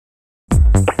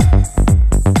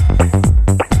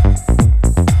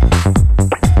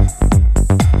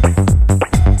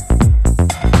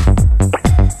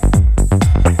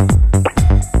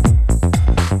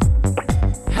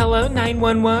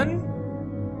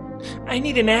I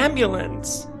need an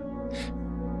ambulance.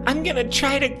 I'm gonna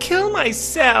try to kill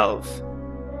myself.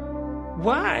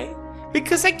 Why?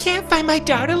 Because I can't find my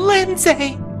daughter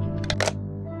Lindsay.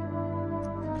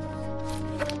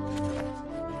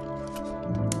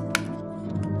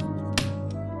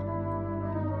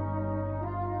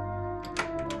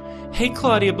 Hey,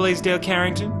 Claudia Blaisdell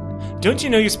Carrington. Don't you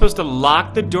know you're supposed to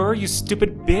lock the door, you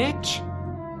stupid bitch?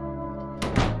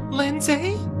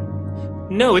 Lindsay?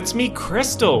 No, it's me,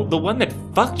 Crystal, the one that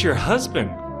fucked your husband.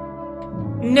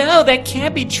 No, that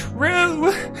can't be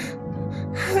true.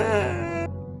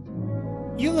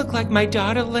 You look like my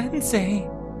daughter Lindsay.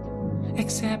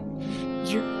 Except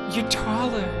you're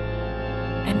taller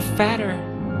and fatter.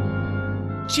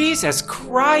 Jesus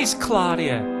Christ,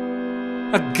 Claudia.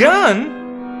 A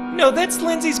gun? No, that's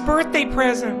Lindsay's birthday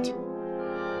present.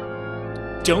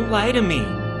 Don't lie to me.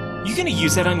 You're gonna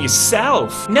use that on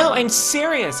yourself. No, I'm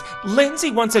serious.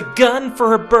 Lindsay wants a gun for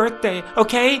her birthday,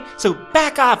 okay? So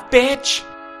back off, bitch.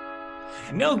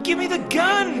 No, give me the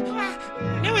gun.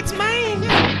 No, it's mine.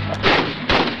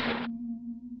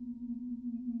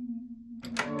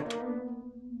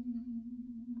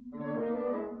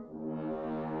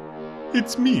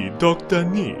 It's me, Dr.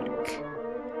 Nick.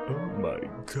 Oh my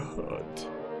god.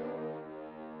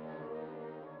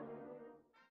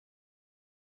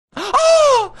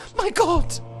 Oh my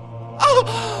god!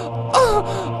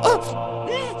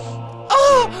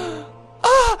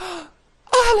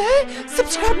 Hello?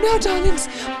 Subscribe now, darlings.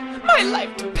 My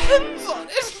life depends on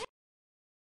it.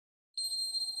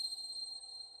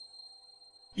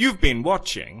 You've been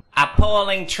watching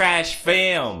Appalling Trash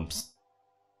Films.